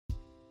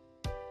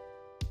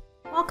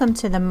Welcome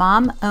to the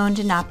Mom Owned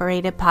and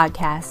Operated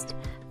podcast,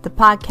 the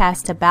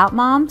podcast about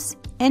moms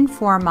and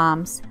for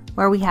moms,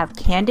 where we have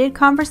candid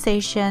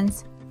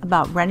conversations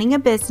about running a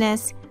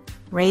business,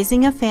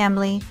 raising a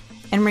family,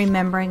 and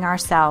remembering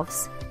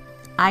ourselves.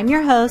 I'm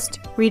your host,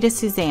 Rita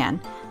Suzanne,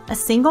 a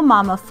single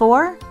mom of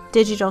four,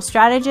 digital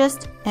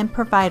strategist, and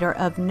provider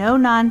of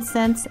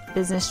no-nonsense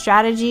business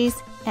strategies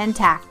and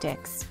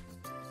tactics.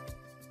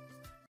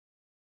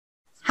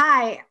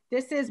 Hi,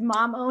 this is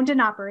Mom Owned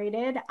and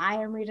Operated. I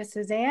am Rita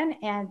Suzanne,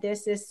 and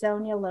this is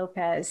Sonia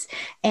Lopez.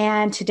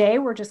 And today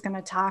we're just going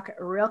to talk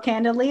real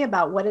candidly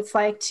about what it's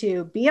like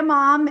to be a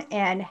mom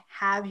and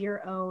have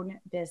your own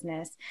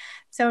business.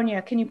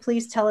 Sonia, can you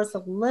please tell us a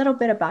little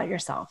bit about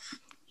yourself?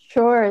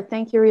 Sure.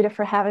 Thank you, Rita,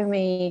 for having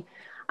me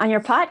on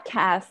your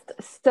podcast.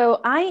 So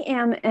I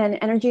am an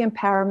energy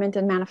empowerment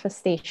and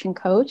manifestation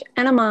coach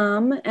and a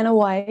mom and a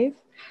wife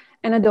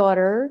and a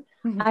daughter.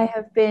 Mm-hmm. I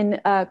have been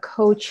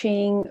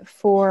coaching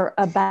for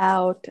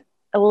about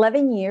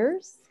 11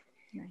 years,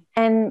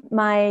 and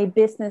my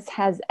business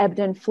has ebbed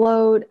and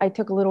flowed. I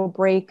took a little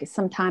break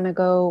some time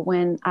ago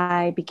when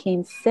I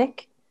became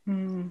sick,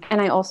 and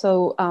I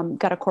also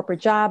got a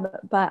corporate job,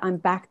 but I'm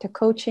back to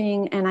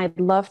coaching, and I'd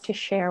love to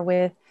share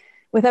with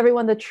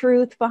everyone the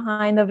truth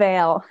behind the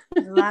veil.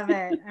 Love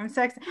it. I'm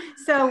so excited.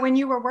 So when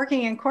you were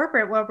working in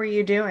corporate, what were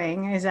you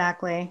doing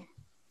exactly?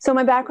 So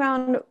my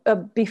background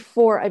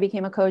before I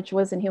became a coach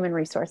was in human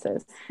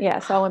resources. Yeah,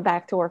 so I went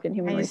back to work in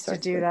human resources. I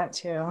used to do that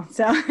too.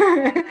 So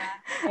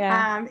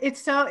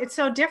it's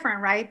so different,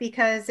 right?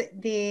 Because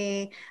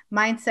the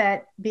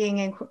mindset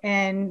being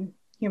in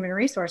human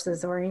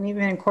resources or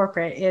even in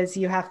corporate is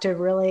you have to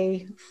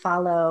really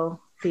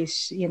follow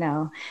these,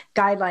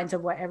 guidelines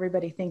of what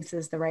everybody thinks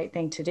is the right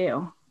thing to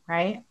do,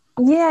 right?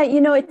 Yeah,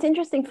 it's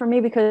interesting for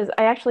me because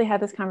I actually had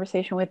this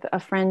conversation with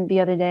a friend the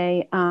other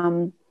day.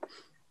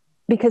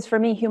 Because for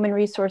me, human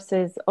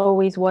resources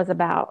always was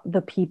about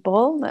the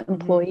people, the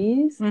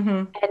employees. Mm-hmm.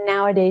 And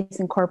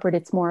nowadays in corporate,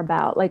 it's more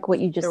about like what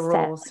you just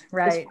said. Rules,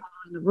 right.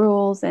 The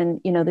rules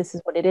and, this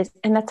is what it is.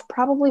 And that's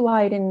probably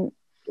why I didn't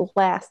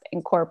last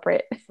in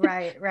corporate.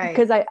 Right.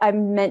 Because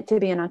I'm meant to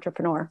be an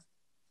entrepreneur.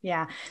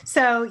 Yeah.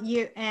 So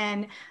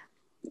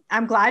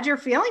I'm glad you're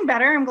feeling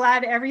better. I'm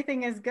glad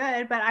everything is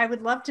good, but I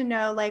would love to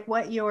know like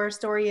what your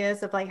story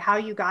is of like how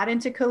you got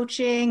into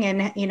coaching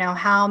and,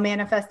 how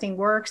manifesting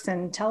works,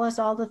 and tell us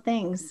all the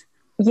things.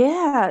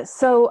 Yeah.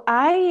 So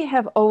I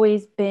have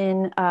always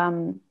been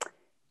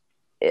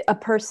a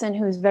person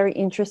who's very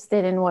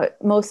interested in what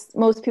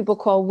most people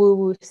call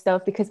woo-woo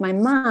stuff, because my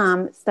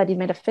mom studied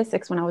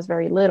metaphysics when I was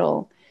very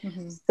little.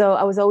 Mm-hmm. So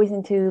I was always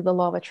into the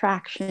law of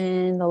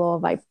attraction, the law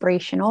of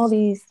vibration, all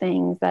these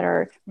things that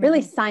are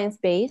really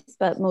science-based,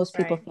 but most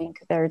people think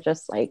they're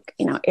just like,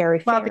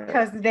 airy-fairy. Well,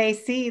 because they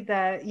see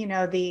the,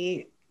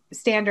 the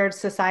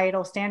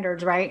societal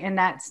standards, right? And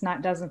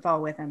doesn't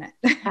fall within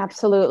it.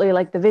 Absolutely.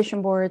 Like the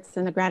vision boards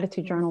and the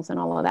gratitude journals and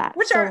all of that.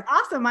 Which are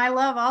awesome. I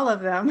love all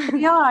of them.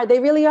 They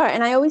really are.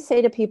 And I always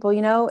say to people,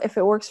 if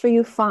it works for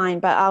you, fine,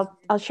 but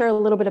I'll share a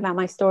little bit about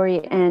my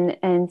story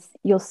and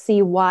you'll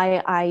see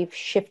why I've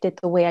shifted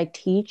the way I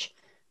teach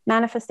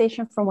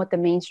manifestation from what the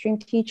mainstream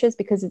teaches,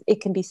 because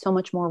it can be so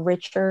much more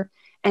richer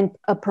and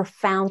a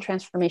profound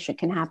transformation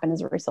can happen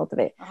as a result of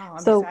it. Oh, I'm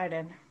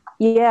excited.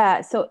 Yeah.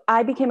 So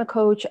I became a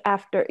coach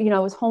after, I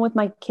was home with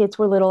my kids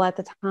were little at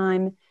the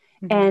time.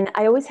 Mm-hmm. And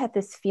I always had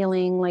this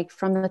feeling like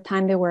from the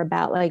time they were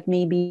about like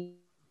maybe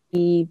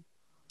they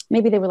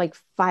were like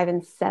 5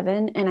 and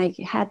 7. And I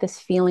had this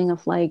feeling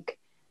of like,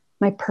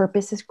 my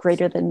purpose is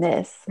greater than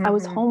this. Mm-hmm. I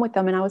was home with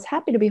them and I was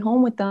happy to be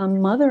home with them,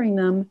 mothering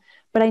them,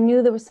 but I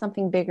knew there was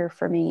something bigger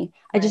for me.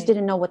 I just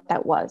didn't know what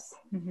that was.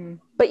 Mm-hmm.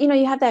 But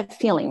you have that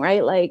feeling,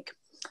 right? Like,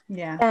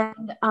 yeah.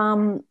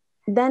 And,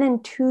 then in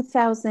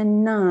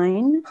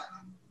 2009,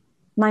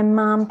 my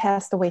mom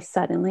passed away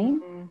suddenly.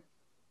 Mm-hmm.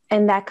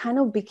 And that kind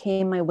of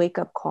became my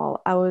wake-up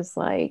call. I was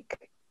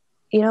like,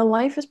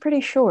 life is pretty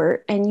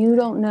short and you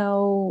don't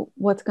know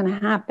what's going to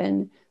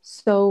happen.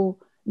 So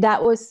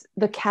that was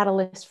the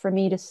catalyst for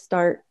me to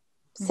start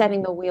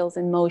setting the wheels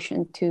in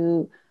motion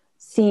to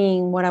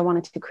seeing what I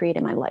wanted to create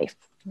in my life.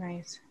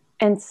 Nice.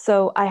 And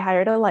so I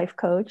hired a life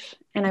coach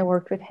and I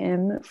worked with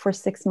him for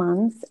 6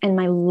 months and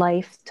my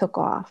life took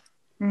off.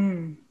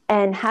 Mm.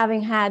 And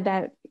having had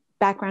that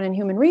background in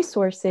human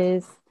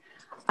resources,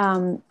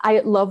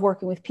 I love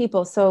working with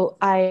people. So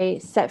I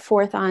set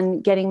forth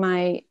on getting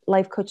my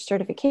life coach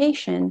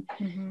certification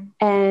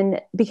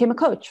and became a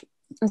coach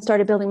and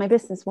started building my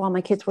business while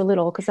my kids were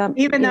little.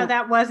 Even though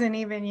that wasn't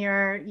even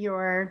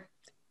your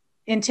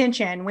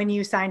intention when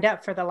you signed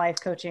up for the life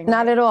coaching.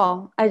 Not at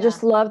all. I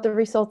just loved the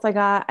results I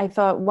got. I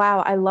thought,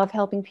 wow, I love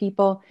helping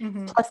people.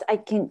 Mm-hmm. Plus I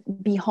can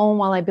be home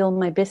while I build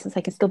my business.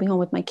 I can still be home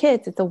with my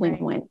kids. It's a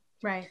win-win.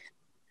 Right.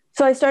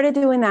 So I started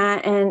doing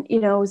that and, it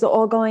was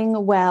all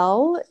going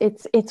well.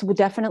 It's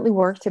definitely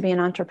work to be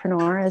an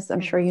entrepreneur, as I'm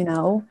sure you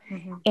know.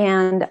 Mm-hmm.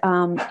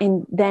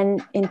 And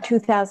then in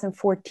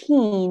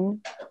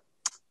 2014,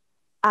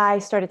 I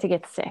started to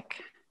get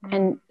sick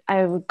and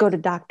I would go to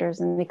doctors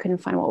and they couldn't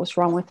find what was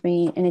wrong with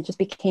me. And it just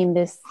became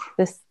this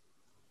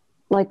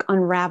like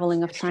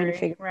unraveling of trying to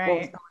figure out what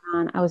was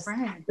going on. I was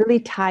really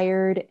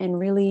tired and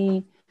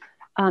really,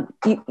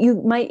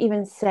 you might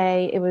even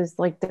say it was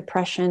like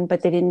depression,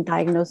 but they didn't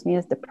diagnose me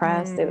as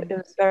depressed. It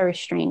was very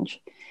strange.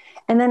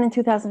 And then in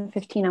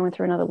 2015, I went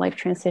through another life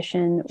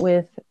transition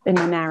in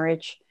my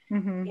marriage.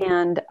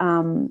 And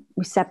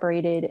we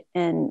separated,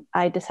 and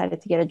I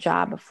decided to get a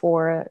job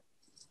for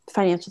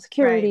financial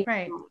security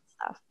and all that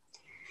stuff.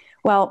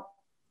 Well,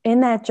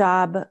 in that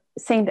job,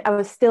 I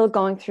was still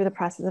going through the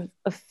process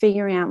of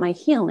figuring out my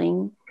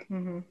healing.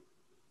 And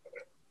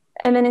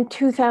then in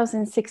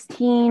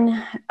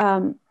 2016,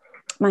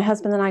 my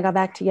husband and I got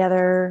back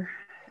together,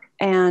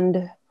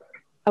 and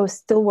I was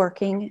still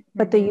working,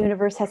 but the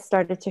universe had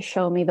started to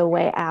show me the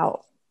way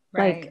out.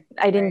 Like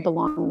I didn't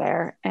belong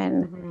there.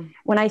 And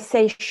when I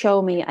say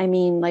show me, I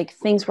mean like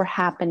things were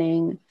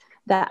happening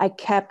that I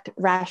kept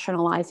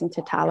rationalizing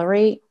to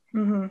tolerate.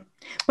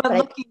 But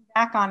looking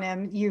back on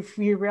them, you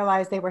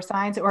realized they were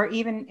signs, or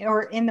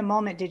in the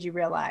moment, did you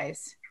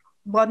realize?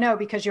 Well, no,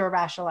 because you were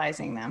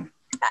rationalizing them.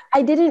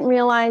 I didn't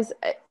realize.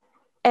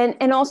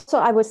 And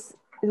also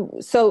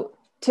so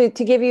to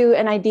give you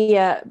an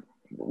idea,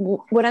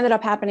 what ended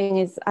up happening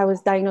is I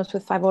was diagnosed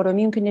with 5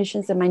 autoimmune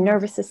conditions, and my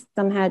nervous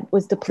system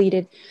was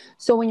depleted.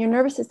 So when your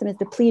nervous system is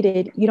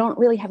depleted, you don't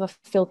really have a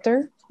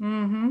filter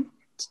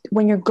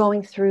when you're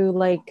going through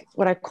like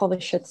what I call the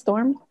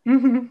shitstorm.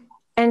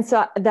 And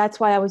so that's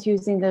why I was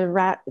using the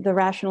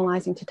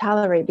rationalizing to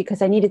tolerate,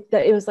 because I needed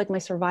it was like my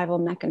survival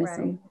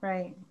mechanism.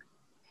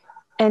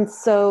 And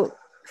so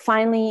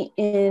finally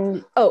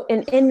in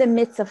the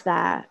midst of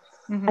that,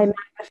 I met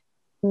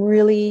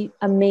really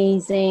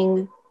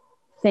amazing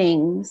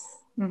things,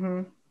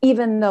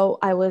 even though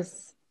I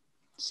was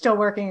still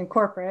working in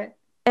corporate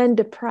and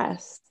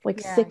depressed,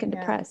 sick and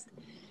depressed.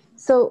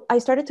 So I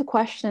started to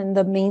question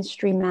the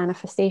mainstream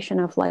manifestation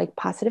of like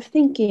positive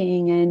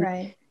thinking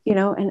and,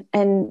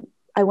 and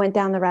I went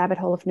down the rabbit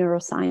hole of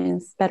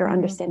neuroscience, better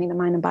understanding the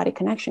mind and body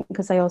connection,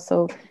 because I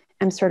also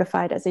am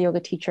certified as a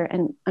yoga teacher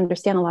and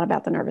understand a lot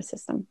about the nervous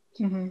system.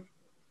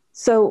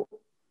 So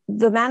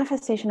the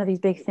manifestation of these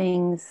big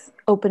things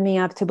opened me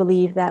up to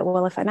believe that,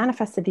 well, if I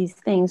manifested these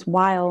things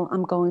while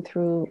I'm going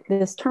through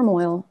this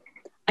turmoil,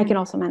 I can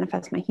also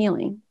manifest my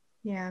healing.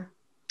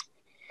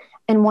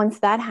 And once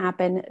that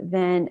happened,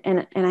 then,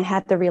 and I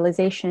had the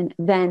realization,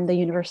 then the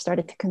universe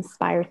started to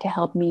conspire to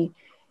help me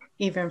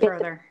even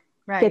further.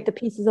 Get the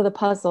pieces of the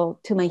puzzle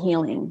to my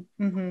healing.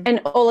 And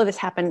all of this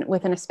happened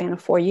within a span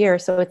of 4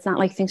 years. So it's not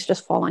like things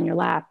just fall on your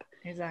lap.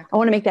 I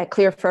want to make that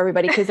clear for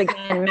everybody, because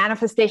again,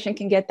 manifestation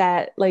can get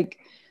that, like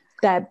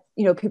that,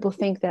 people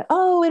think that,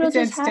 oh, it'll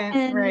just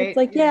happen. It's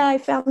like, I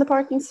found the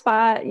parking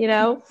spot,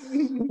 No,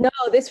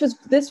 this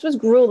was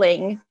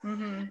grueling.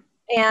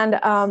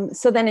 And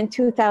so then in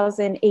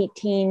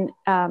 2018,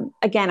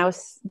 again, I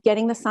was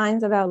getting the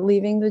signs about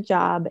leaving the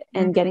job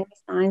and getting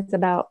the signs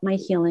about my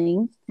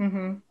healing.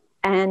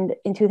 And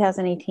in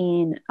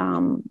 2018,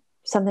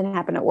 something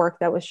happened at work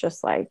that was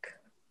just like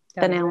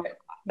the nail.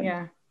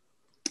 And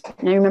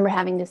I remember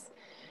having this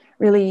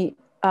really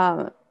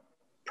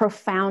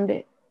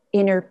profound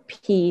inner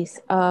peace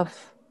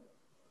of,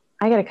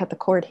 I got to cut the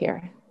cord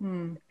here.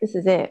 This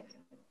is it.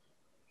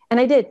 And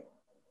I did.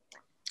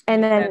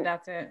 And then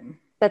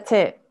that's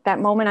it. That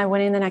moment, I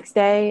went in the next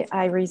day,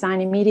 I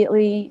resigned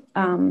immediately.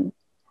 And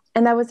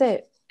that was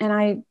it. And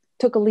I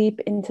took a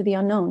leap into the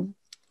unknown.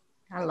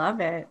 I love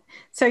it.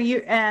 So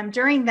you,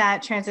 during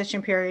that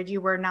transition period, you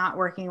were not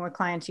working with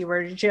clients. You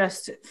were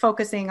just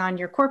focusing on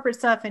your corporate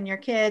stuff and your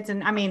kids.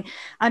 And I mean,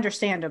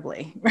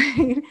 understandably,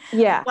 right?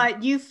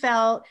 But you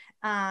felt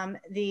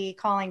the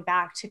calling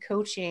back to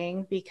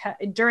coaching because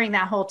during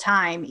that whole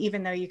time,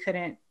 even though you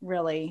couldn't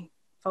really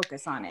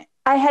focus on it.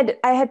 I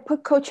had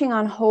put coaching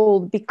on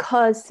hold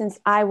because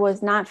since I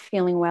was not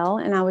feeling well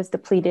and I was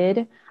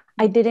depleted,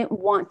 I didn't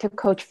want to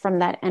coach from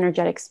that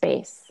energetic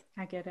space.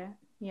 I get it.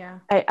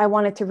 I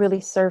wanted to really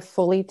serve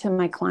fully to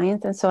my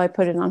clients. And so I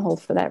put it on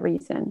hold for that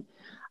reason.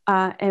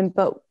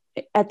 But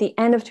at the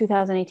end of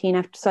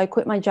 2018, so I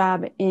quit my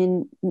job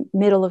in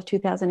middle of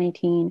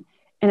 2018.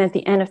 And at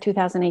the end of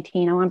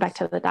 2018, I went back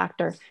to the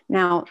doctor.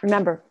 Now,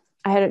 remember,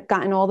 I had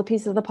gotten all the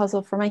pieces of the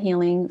puzzle for my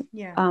healing,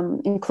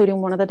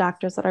 including one of the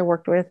doctors that I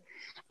worked with.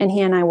 And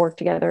he and I worked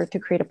together to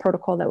create a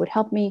protocol that would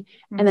help me.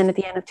 And then at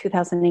the end of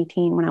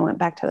 2018, when I went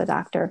back to the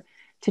doctor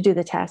to do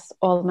the test,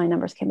 all of my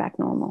numbers came back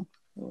normal.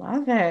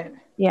 Love it.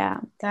 Yeah.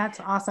 That's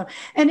awesome.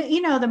 And,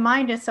 the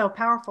mind is so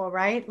powerful,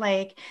 right?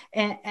 Like,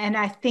 and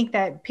I think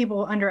that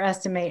people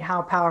underestimate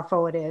how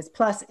powerful it is.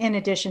 Plus, in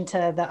addition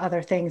to the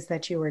other things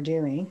that you were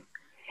doing.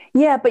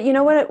 Yeah. But you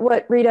know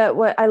what, Rita,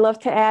 what I love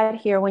to add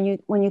here when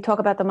you talk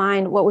about the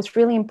mind, what was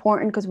really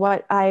important, because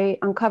what I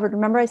uncovered,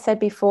 remember I said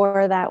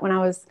before that when I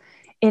was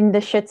in the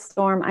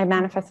shitstorm, I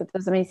manifested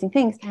those amazing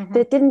things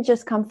that didn't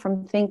just come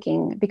from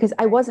thinking, because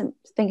I wasn't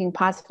thinking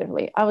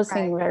positively. I was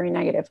thinking very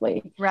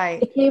negatively.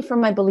 It came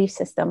from my belief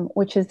system,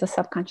 which is the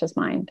subconscious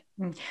mind.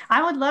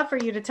 I would love for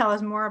you to tell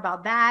us more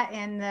about that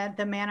and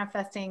the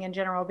manifesting in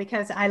general,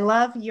 because I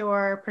love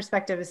your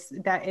perspective is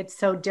that it's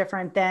so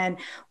different than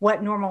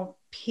what normal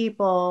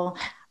people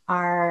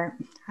are,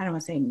 I don't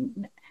want to say,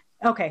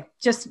 okay,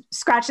 just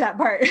scratch that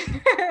part.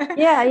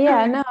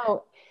 Yeah,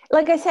 no.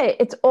 Like I say,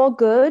 it's all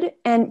good.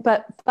 And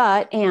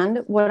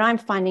what I'm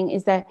finding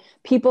is that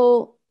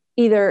people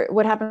either,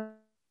 what happens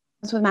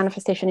with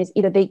manifestation is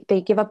either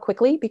they give up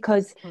quickly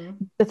because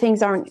the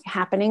things aren't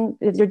happening.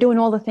 They're doing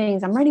all the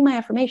things. I'm writing my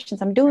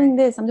affirmations. I'm doing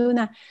this, I'm doing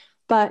that.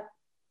 But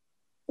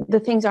the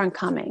things aren't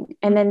coming.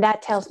 And then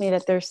that tells me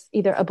that there's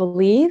either a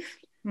belief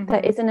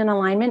that isn't in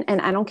alignment.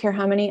 And I don't care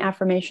how many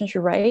affirmations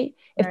you write.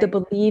 If the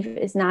belief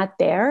is not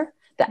there,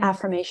 the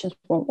affirmations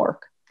won't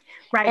work.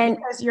 Right. And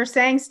because you're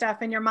saying stuff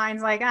and your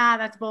mind's like,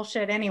 that's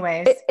bullshit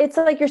anyways. It's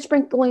like you're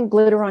sprinkling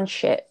glitter on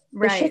shit.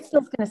 The shit's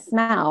still going to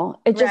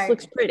smell. It just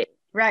looks pretty.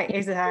 Right.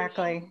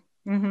 Exactly.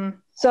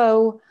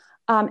 So,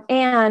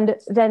 and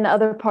then the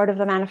other part of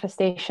the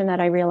manifestation that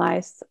I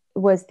realized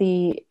was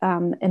the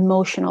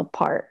emotional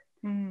part,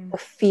 the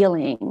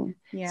feeling.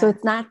 Yeah. So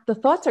it's not, the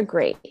thoughts are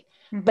great,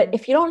 but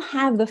if you don't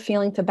have the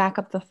feeling to back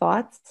up the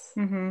thoughts,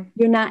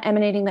 you're not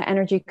emanating the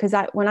energy. Because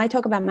when I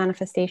talk about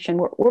manifestation,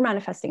 we're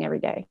manifesting every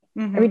day.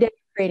 Every day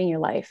you're creating your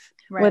life,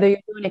 whether you're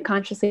doing it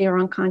consciously or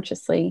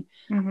unconsciously.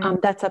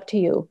 That's up to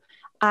you.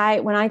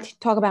 When I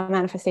talk about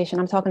manifestation,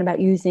 I'm talking about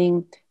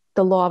using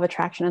the law of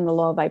attraction and the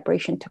law of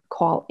vibration to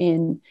call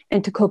in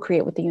and to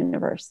co-create with the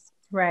universe.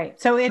 Right.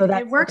 So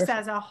it works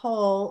as a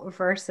whole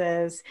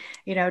versus,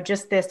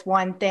 just this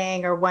one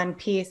thing or one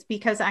piece,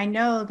 because I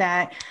know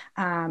that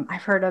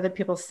I've heard other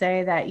people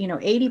say that,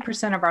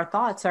 80% of our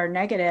thoughts are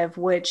negative,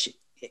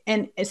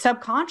 and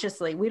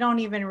subconsciously, we don't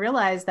even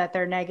realize that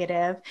they're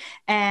negative.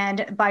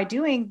 And by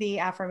doing the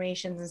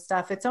affirmations and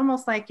stuff, it's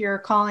almost like you're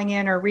calling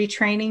in or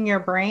retraining your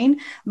brain.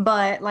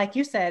 But like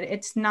you said,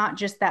 it's not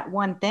just that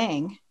one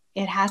thing.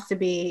 It has to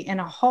be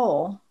in a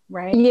whole,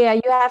 right? Yeah,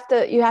 you have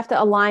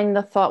to align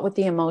the thought with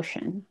the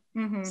emotion.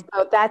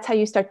 So that's how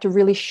you start to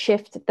really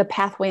shift the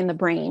pathway in the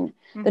brain.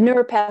 The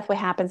neuropathway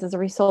happens as a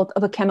result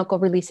of a chemical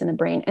release in the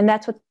brain. And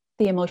that's what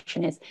the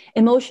emotion is.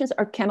 Emotions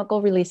are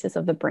chemical releases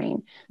of the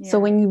brain. Yeah. So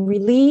when you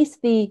release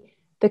the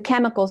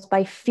chemicals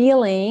by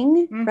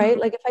feeling, right?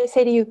 Like if I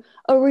say to you,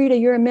 oh, Rita,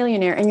 you're a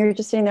millionaire. And you're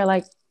just sitting there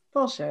like,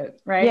 bullshit,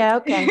 right? Yeah,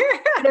 okay.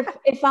 But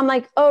if I'm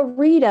like, oh,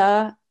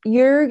 Rita,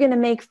 you're going to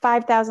make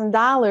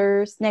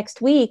 $5,000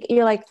 next week.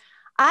 You're like,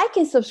 I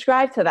can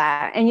subscribe to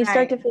that. And you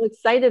start to feel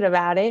excited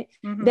about it.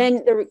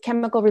 Then the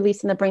chemical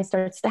release in the brain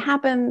starts to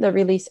happen. The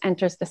release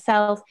enters the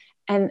cells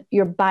and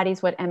your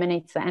body's what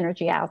emanates the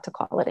energy out to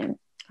call it in.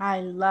 I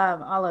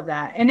love all of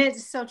that. And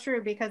it's so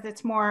true because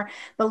it's more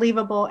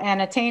believable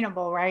and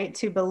attainable, right?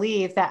 To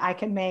believe that I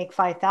can make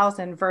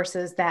 5,000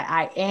 versus that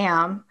I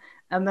am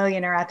a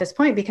millionaire at this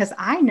point, because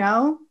I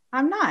know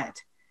I'm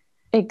not.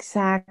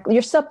 Exactly.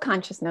 Your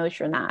subconscious knows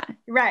you're not.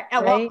 Right.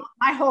 Well,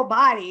 my whole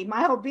body,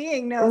 my whole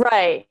being knows.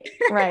 Right.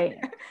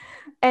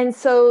 And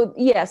so,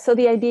 so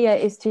the idea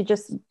is to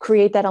just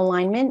create that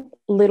alignment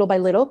little by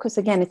little, because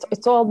again,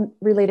 it's all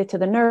related to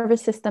the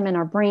nervous system and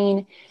our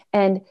brain.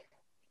 And,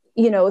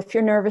 if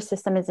your nervous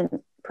system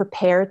isn't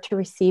prepared to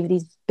receive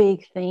these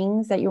big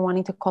things that you're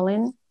wanting to call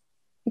in,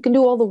 you can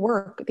do all the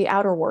work, the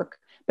outer work.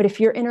 But if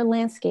your inner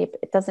landscape,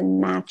 it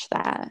doesn't match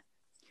that,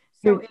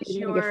 you're going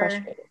to get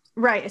frustrated.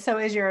 Right. So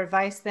is your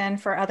advice then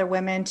for other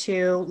women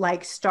to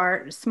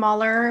start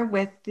smaller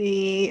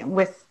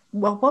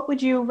what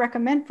would you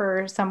recommend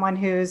for someone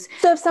who's...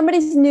 So if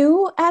somebody's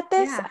new at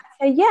this, I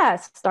say,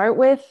 yes, start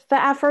with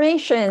the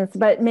affirmations,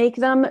 but make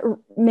them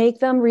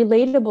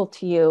relatable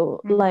to you.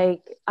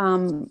 Like,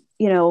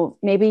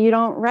 maybe you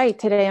don't write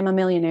today I'm a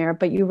millionaire,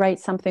 but you write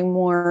something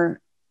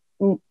more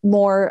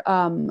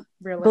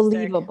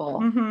believable.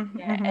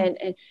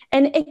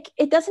 And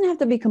it doesn't have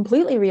to be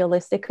completely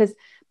realistic, because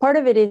part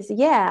of it is,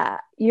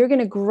 you're going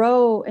to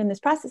grow in this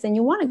process and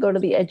you want to go to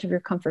the edge of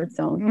your comfort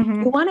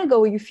zone. You want to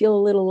go where you feel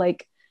a little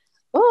like,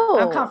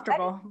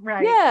 uncomfortable.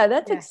 Right. Yeah.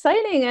 That's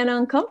exciting and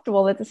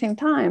uncomfortable at the same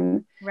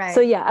time. Right.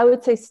 So I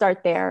would say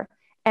start there.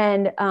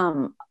 And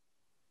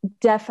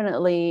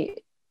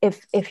definitely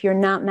if you're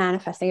not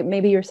manifesting,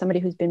 maybe you're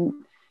somebody who's been,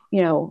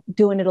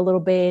 doing it a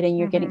little bit and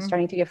you're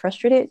starting to get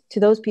frustrated.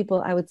 To those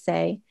people, I would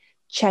say,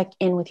 check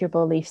in with your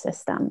belief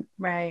system.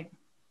 Right.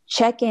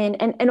 Check in.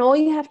 And all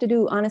you have to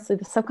do, honestly,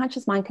 the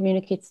subconscious mind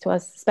communicates to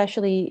us,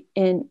 especially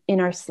in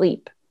our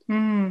sleep.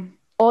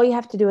 All you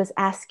have to do is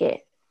ask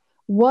it,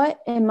 what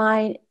am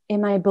I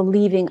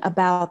believing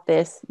about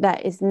this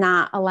that is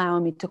not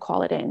allowing me to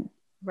call it in?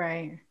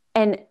 Right.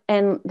 And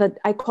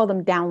I call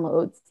them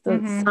downloads, the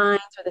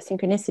signs or the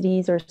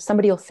synchronicities, or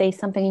somebody will say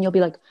something and you'll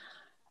be like,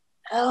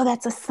 oh,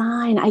 that's a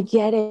sign. I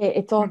get it.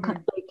 It's all kind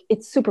of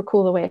it's super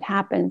cool the way it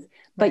happens,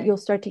 but you'll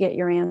start to get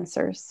your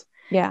answers.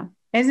 Yeah.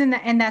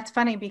 And that's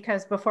funny,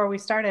 because before we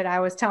started, I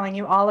was telling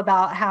you all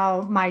about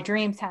how my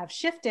dreams have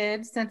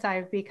shifted since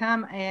I've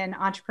become an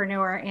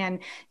entrepreneur. And,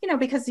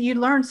 because you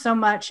learn so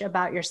much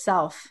about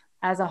yourself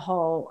as a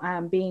whole,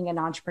 being an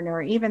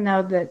entrepreneur, even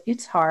though that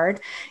it's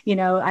hard,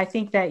 I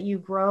think that you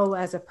grow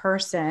as a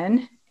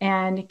person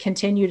and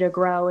continue to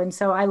grow. And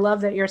so I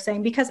love that you're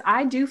saying, because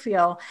I do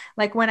feel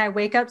like when I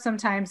wake up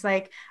sometimes,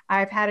 like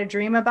I've had a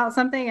dream about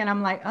something and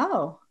I'm like,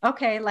 oh,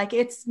 okay. Like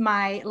it's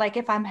my, like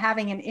if I'm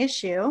having an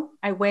issue,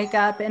 I wake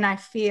up and I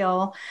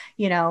feel,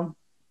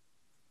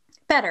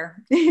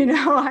 better,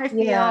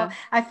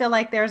 I feel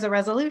like there's a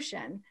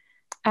resolution.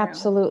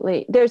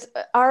 Absolutely.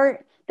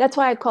 That's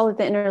why I call it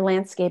the inner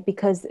landscape,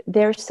 because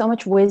there's so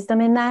much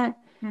wisdom in that.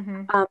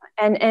 Mm-hmm.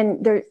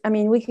 And there, I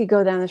mean, we could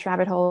go down this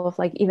rabbit hole of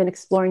like even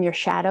exploring your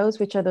shadows,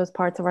 which are those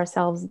parts of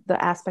ourselves,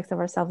 the aspects of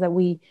ourselves that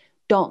we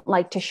don't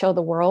like to show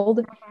the world.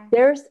 Mm-hmm.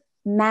 There's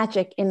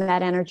magic in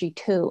that energy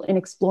too, in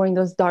exploring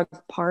those dark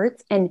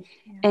parts and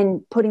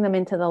putting them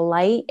into the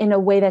light in a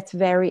way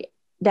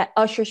that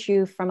ushers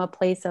you from a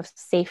place of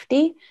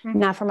safety, mm-hmm.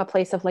 not from a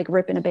place of like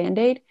ripping a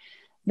Band-Aid,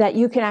 that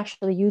you can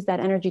actually use that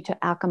energy to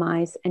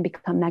alchemize and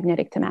become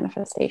magnetic to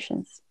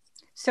manifestations.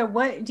 So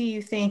what do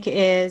you think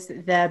is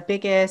the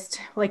biggest,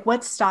 like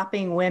what's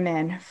stopping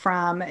women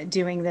from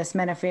doing this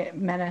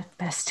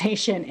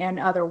manifestation and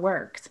other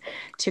works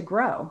to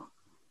grow?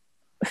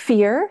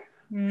 Fear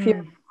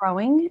of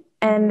growing,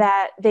 and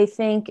that they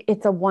think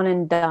it's a one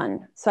and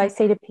done. So I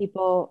say to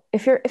people,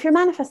 if you're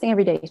manifesting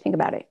every day, think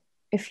about it.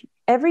 If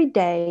every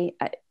day,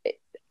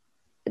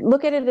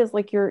 look at it as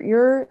like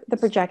you're the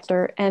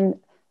projector and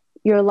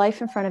your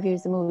life in front of you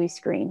is the movie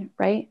screen,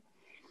 right?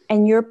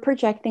 And you're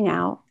projecting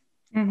out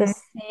the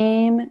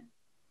same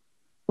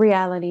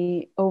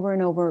reality over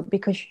and over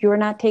because you're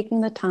not taking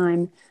the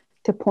time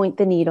to point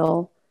the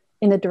needle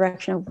in the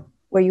direction of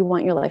where you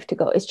want your life to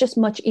go. It's just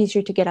much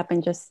easier to get up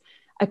and just,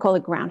 I call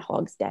it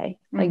Groundhog's Day,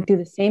 like do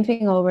the same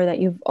thing over that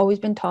you've always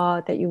been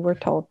taught, that you were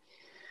told.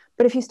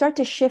 But if you start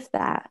to shift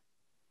that,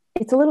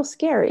 it's a little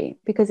scary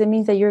because it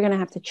means that you're going to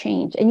have to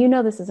change. And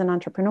this as an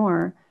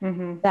entrepreneur,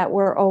 that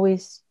we're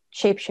always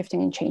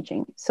shape-shifting and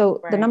changing.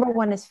 So the number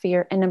one is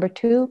fear. And number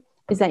two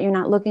is that you're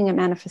not looking at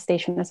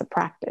manifestation as a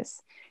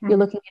practice. You're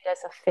looking at it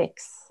as a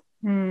fix.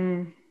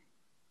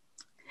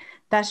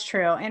 That's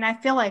true. And I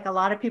feel like a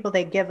lot of people,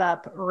 they give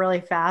up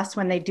really fast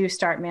when they do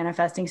start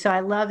manifesting. So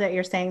I love that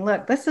you're saying,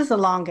 look, this is a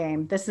long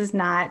game. This is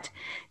not,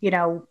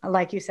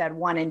 like you said,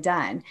 one and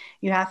done.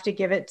 You have to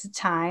give it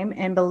time.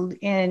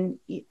 And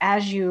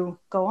as you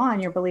go on,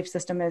 your belief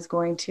system is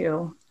going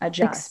to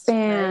adjust.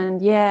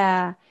 Expand. Right?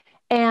 Yeah.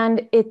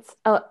 And it's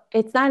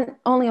not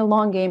only a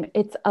long game,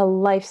 it's a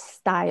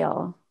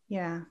lifestyle.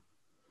 Yeah.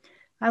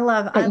 I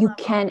love that you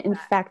can in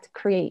fact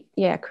create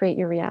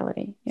your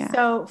reality. Yeah.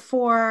 So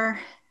for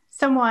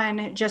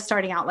someone just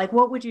starting out, like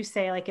what would you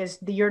say like is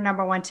your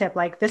number one tip?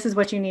 Like this is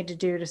what you need to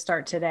do to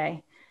start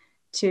today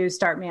to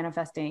start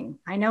manifesting.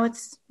 I know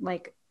it's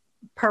like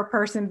per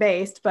person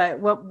based, but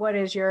what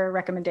is your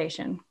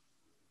recommendation?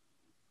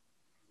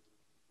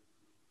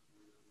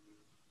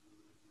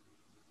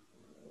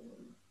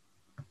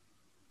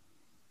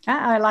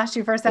 I lost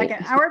you for a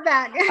second. We're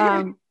back.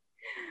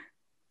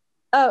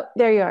 Oh,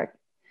 there you are.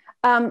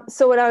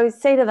 So what I would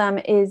say to them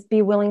is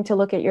be willing to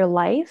look at your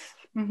life,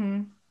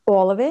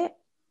 all of it.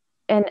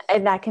 And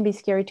that can be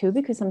scary too,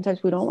 because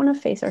sometimes we don't want to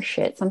face our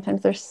shit.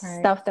 Sometimes there's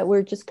stuff that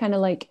we're just kind of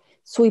like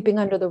sweeping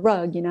under the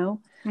rug,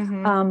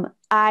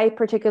 I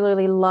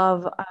particularly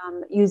love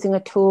using a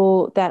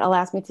tool that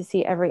allows me to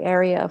see every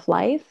area of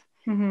life.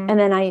 And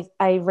then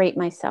I rate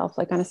myself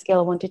like on a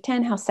scale of 1 to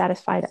 10, how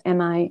satisfied am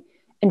I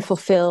and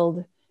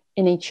fulfilled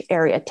in each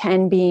area,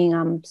 10 being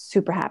I'm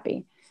super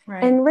happy.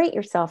 And rate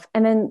yourself.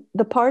 And then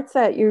the parts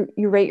that you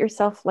rate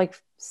yourself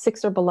like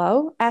 6 or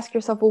below, ask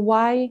yourself, well,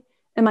 why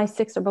am I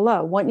 6 or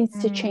below? What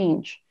needs to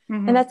change?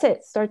 And that's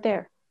it. Start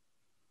there.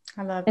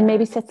 I love that. And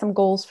maybe set some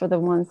goals for the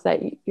ones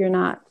that you're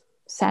not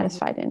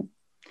satisfied in.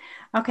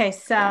 Okay.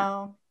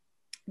 So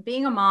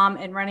being a mom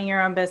and running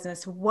your own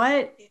business,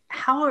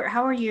 how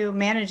are you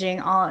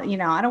managing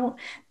all,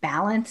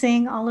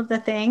 balancing all of the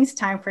things,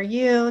 time for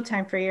you,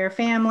 time for your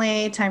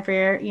family, time for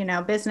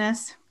your,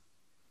 business?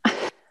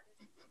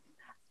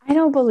 I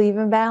don't believe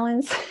in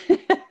balance.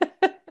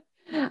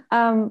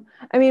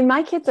 I mean,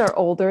 my kids are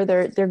older.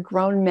 They're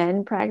grown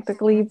men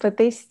practically, but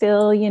they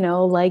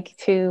still, like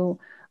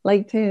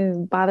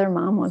to bother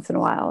mom once in a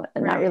while,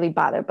 and not really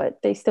bother,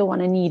 but they still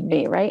want to need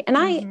me. Right.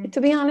 And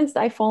to be honest,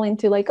 I fall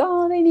into like,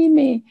 oh, they need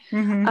me.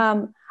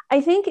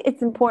 I think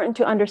it's important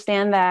to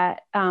understand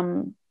that,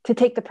 to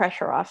take the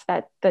pressure off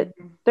that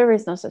there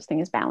is no such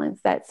thing as balance,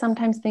 that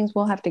sometimes things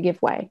will have to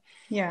give way.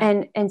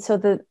 Yeah. And so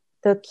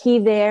the key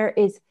there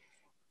is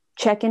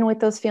check in with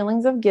those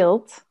feelings of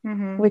guilt,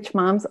 which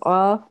moms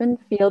often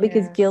feel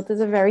because guilt is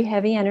a very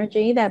heavy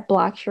energy that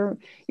blocks your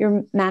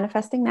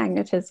manifesting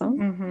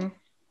magnetism,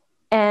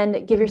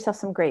 and give yourself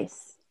some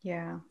grace.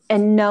 Yeah.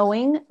 And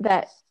knowing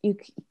that you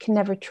can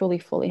never truly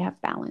fully have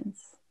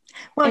balance.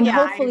 Well, and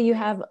hopefully you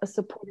have a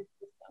supportive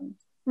system.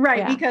 Right.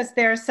 Yeah. Because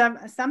there's some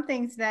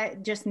things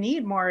that just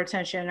need more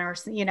attention or,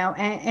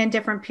 and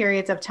different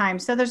periods of time.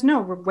 So there's no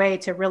way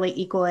to really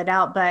equal it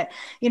out. But,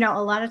 a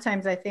lot of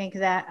times I think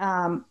that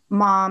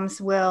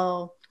moms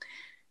will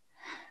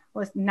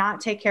not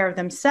take care of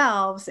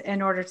themselves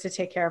in order to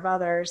take care of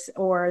others,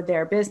 or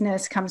their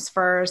business comes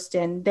first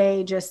and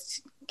they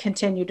just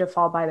continue to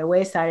fall by the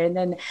wayside. And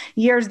then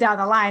years down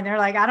the line, they're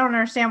like, I don't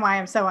understand why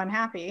I'm so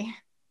unhappy.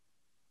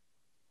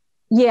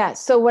 Yeah.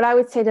 So what I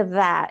would say to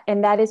that,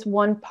 and that is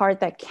one part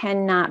that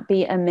cannot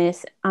be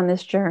amiss on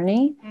this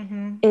journey,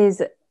 is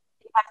you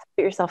have to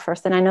put yourself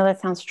first. And I know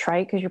that sounds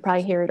trite because you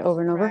probably hear it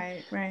over and over,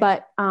 right.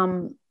 But,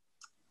 and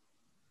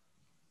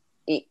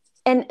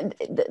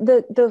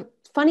the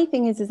funny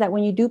thing is that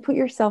when you do put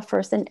yourself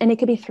first, and it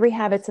could be 3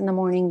 habits in the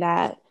morning,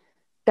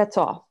 that's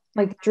all.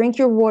 Like drink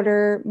your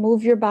water,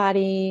 move your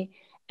body,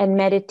 and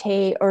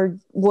meditate, or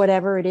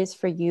whatever it is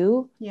for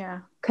you. Yeah.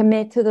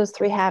 Commit to those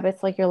 3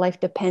 habits like your life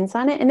depends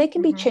on it. And they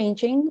can be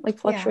changing, like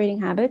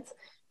fluctuating habits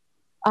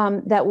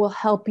that will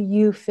help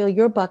you fill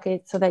your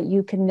bucket so that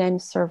you can then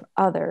serve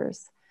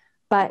others.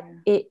 But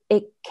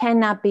it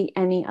cannot be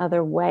any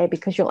other way,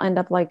 because you'll end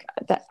up like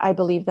that. I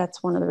believe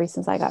that's one of the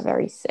reasons I got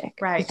very sick.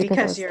 Right.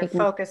 Because you're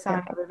focused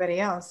on everybody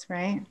else,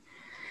 right?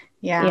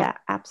 Yeah. Yeah,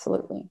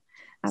 absolutely.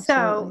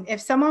 So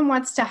if someone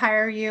wants to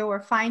hire you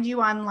or find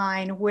you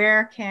online,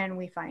 where can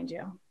we find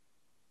you?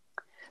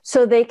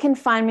 So they can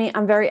find me.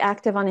 I'm very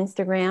active on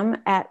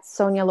Instagram at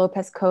Sonia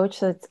Lopez Coach.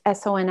 So it's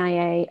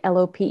SONIA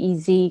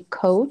LOPEZ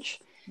Coach.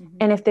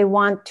 And if they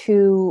want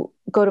to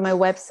go to my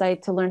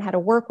website to learn how to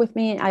work with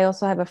me, I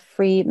also have a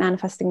free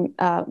manifesting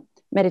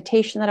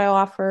meditation that I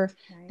offer.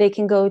 Right. They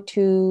can go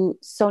to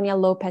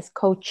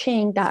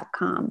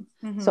SoniaLopezCoaching.com.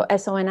 So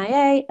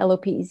SONIA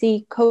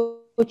LOPEZ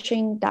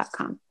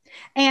Coaching.com.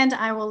 And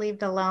I will leave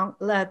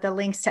the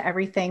links to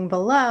everything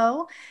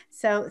below.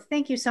 So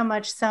thank you so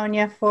much,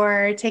 Sonia,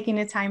 for taking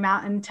the time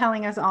out and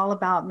telling us all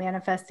about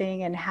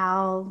manifesting and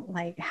how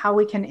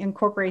we can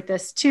incorporate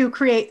this to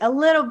create a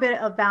little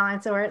bit of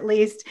balance, or at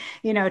least,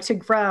 to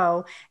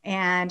grow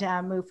and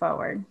move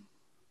forward.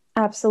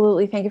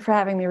 Absolutely. Thank you for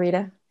having me,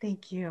 Rita.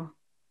 Thank you.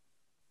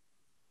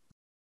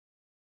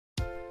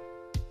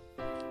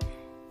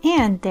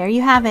 And there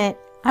you have it.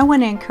 I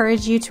want to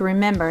encourage you to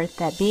remember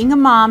that being a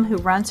mom who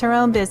runs her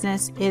own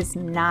business is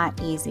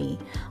not easy.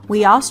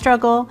 We all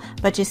struggle,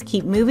 but just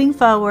keep moving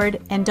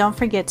forward and don't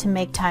forget to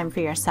make time for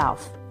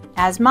yourself.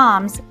 As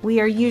moms, we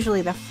are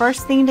usually the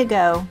first thing to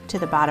go to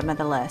the bottom of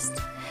the list.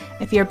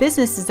 If your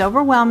business is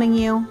overwhelming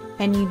you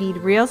and you need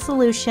real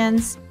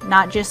solutions,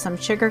 not just some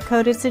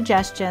sugar-coated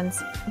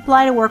suggestions,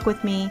 apply to work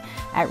with me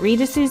at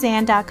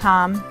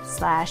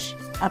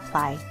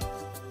ritasuzanne.com/apply.